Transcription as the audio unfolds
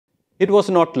It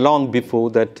was not long before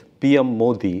that PM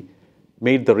Modi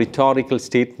made the rhetorical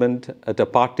statement at a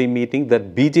party meeting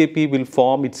that BJP will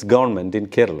form its government in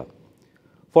Kerala.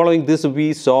 Following this,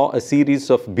 we saw a series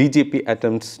of BJP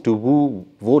attempts to woo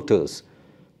voters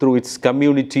through its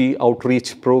community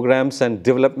outreach programs and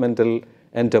developmental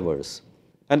endeavours.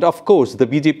 And of course, the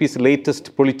BJP's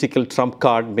latest political trump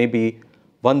card may be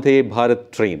Vande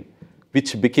Bharat train,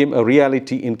 which became a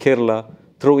reality in Kerala,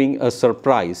 throwing a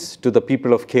surprise to the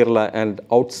people of Kerala and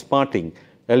outsmarting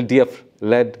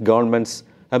LDF-led government's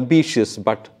ambitious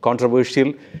but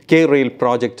controversial K-Rail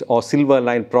project or Silver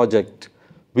Line project,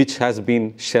 which has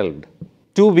been shelved.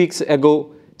 2 weeks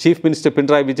ago, Chief Minister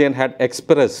Pinarayi Vijayan had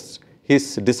expressed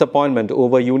his disappointment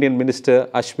over Union Minister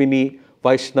Ashwini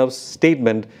Vaishnaw's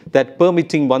statement that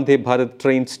permitting Vande Bharat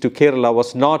trains to Kerala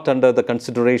was not under the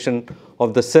consideration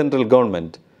of the central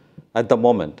government at the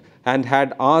moment, and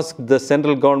had asked the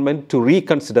central government to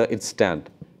reconsider its stand.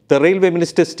 The railway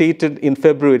minister stated in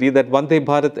February that Vande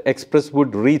Bharat Express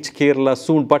would reach Kerala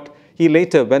soon, but he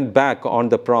later went back on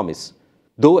the promise.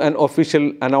 Though an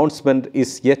official announcement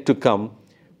is yet to come,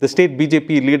 the state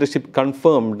BJP leadership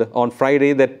confirmed on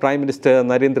Friday that Prime Minister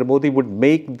Narendra Modi would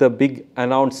make the big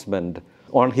announcement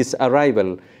on his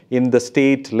arrival in the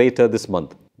state later this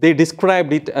month. They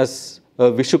described it as a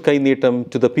Vishu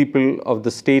Kainneettam to the people of the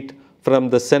state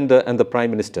from the centre and the Prime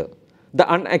Minister. The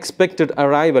unexpected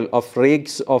arrival of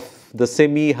rakes of the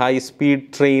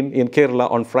semi-high-speed train in Kerala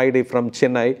on Friday from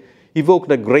Chennai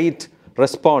evoked a great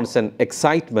response and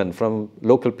excitement from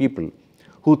local people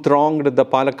who thronged the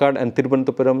Palakkad and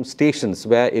Thiruvananthapuram stations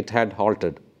where it had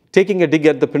halted. Taking a dig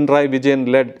at the Pinarayi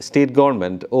Vijayan-led state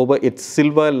government over its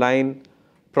Silver Line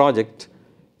project,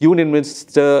 Union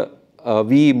Minister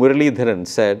V. Muralidharan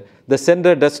said, the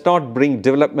centre does not bring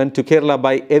development to Kerala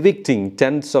by evicting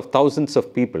tens of thousands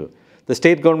of people. The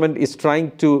state government is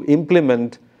trying to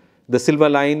implement the Silver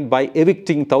Line by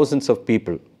evicting thousands of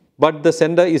people. But the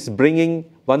centre is bringing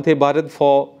Vande Bharat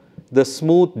for the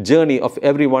smooth journey of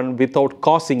everyone without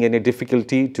causing any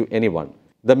difficulty to anyone,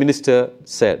 the minister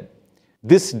said.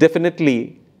 This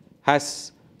definitely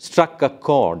has struck a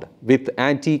chord with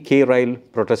anti-K-Rail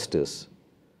protesters.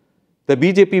 The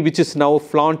BJP, which is now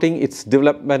flaunting its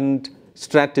development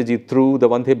strategy through the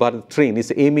Vande Bharat train,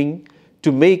 is aiming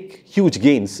to make huge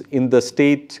gains in the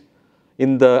state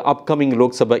in the upcoming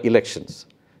Lok Sabha elections.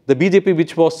 The BJP,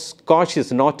 which was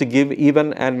cautious not to give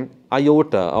even an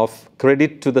iota of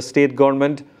credit to the state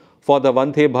government for the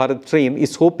Vande Bharat train,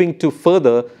 is hoping to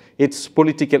further its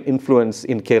political influence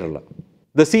in Kerala.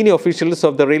 The senior officials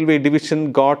of the railway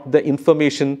division got the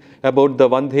information about the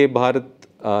Vande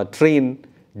Bharat train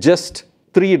just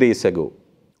 3 days ago.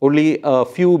 Only a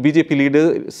few BJP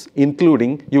leaders,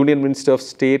 including Union Minister of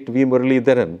State V.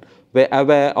 Muralidharan, were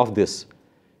aware of this.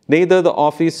 Neither the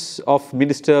office of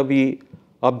Minister V.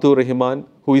 Abdur Rahman,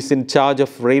 who is in charge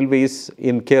of railways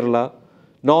in Kerala,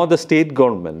 nor the state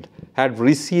government had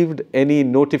received any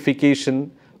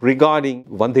notification regarding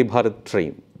Vande Bharat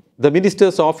train. The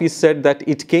minister's office said that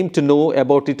it came to know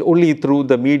about it only through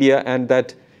the media and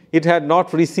that it had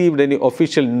not received any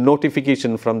official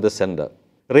notification from the sender.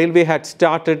 Railway had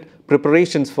started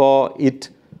preparations for it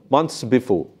months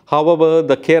before. However,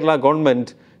 the Kerala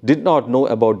government did not know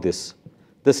about this.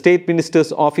 The state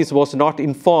minister's office was not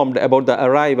informed about the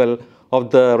arrival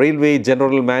of the railway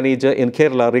general manager in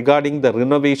Kerala regarding the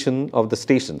renovation of the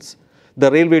stations.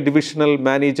 The railway divisional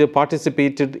manager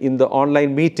participated in the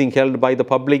online meeting held by the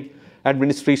Public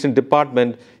Administration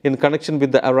Department in connection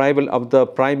with the arrival of the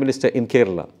Prime Minister in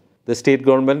Kerala. The state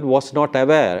government was not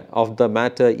aware of the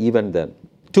matter even then.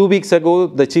 2 weeks ago,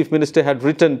 the Chief Minister had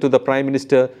written to the Prime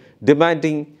Minister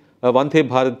demanding a Vande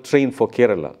Bharat train for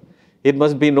Kerala. It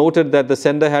must be noted that the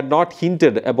centre had not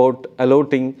hinted about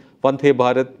allotting Vande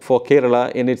Bharat for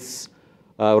Kerala in its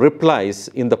replies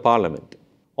in the Parliament.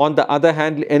 On the other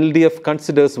hand, LDF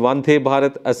considers Vande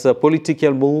Bharat as a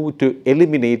political move to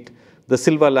eliminate the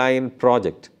Silver Line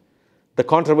project. The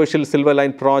controversial Silver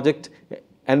Line project,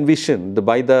 envisioned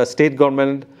by the state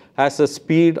government, has a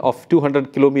speed of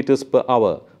 200 kilometers per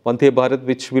hour. Vande Bharat,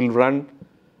 which will run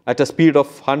at a speed of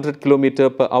 100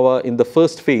 km per hour in the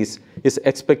first phase, is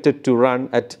expected to run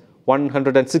at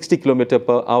 160 km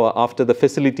per hour after the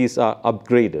facilities are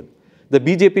upgraded. The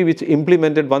BJP, which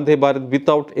implemented Vande Bharat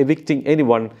without evicting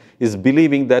anyone, is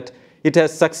believing that it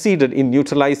has succeeded in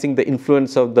neutralizing the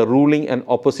influence of the ruling and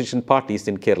opposition parties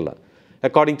in Kerala.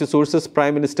 According to sources,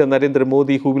 Prime Minister Narendra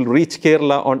Modi, who will reach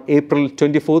Kerala on April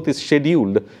 24th, is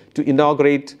scheduled to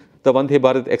inaugurate the Vande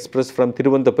Bharat Express from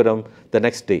Thiruvananthapuram the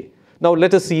next day. Now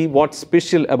let us see what's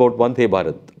special about Vande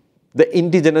Bharat. The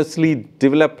indigenously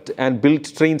developed and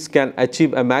built trains can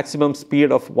achieve a maximum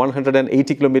speed of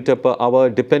 180 km per hour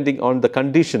depending on the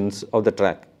conditions of the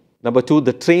track. Number 2,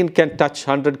 the train can touch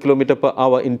 100 km per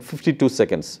hour in 52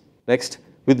 seconds. Next,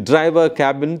 with driver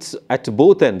cabins at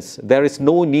both ends, there is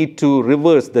no need to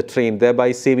reverse the train,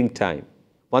 thereby saving time.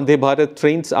 Vande Bharat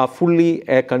trains are fully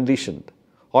air-conditioned.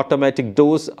 Automatic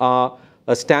doors are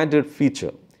a standard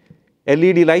feature.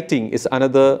 LED lighting is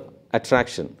another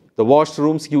attraction. The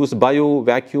washrooms use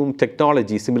bio-vacuum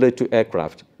technology similar to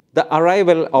aircraft. The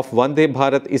arrival of Vande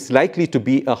Bharat is likely to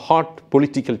be a hot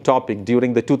political topic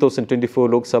during the 2024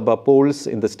 Lok Sabha polls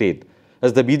in the state,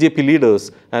 as the BJP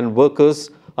leaders and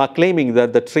workers are claiming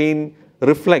that the train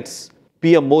reflects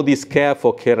PM Modi's care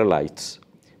for Keralites.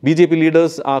 BJP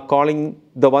leaders are calling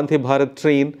the Vande Bharat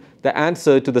train the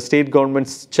answer to the state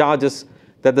government's charges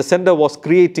that the centre was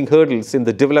creating hurdles in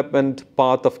the development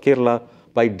path of Kerala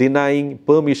by denying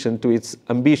permission to its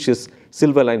ambitious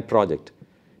Silver Line project.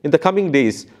 In the coming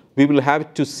days, we will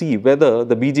have to see whether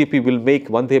the BJP will make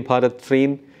Vande Bharat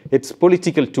train its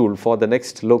political tool for the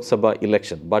next Lok Sabha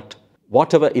election. But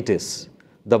whatever it is,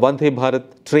 the Vande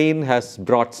Bharat train has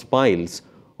brought smiles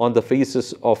on the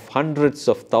faces of hundreds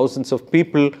of thousands of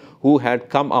people who had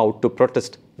come out to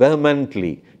protest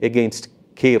vehemently against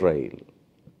K-Rail.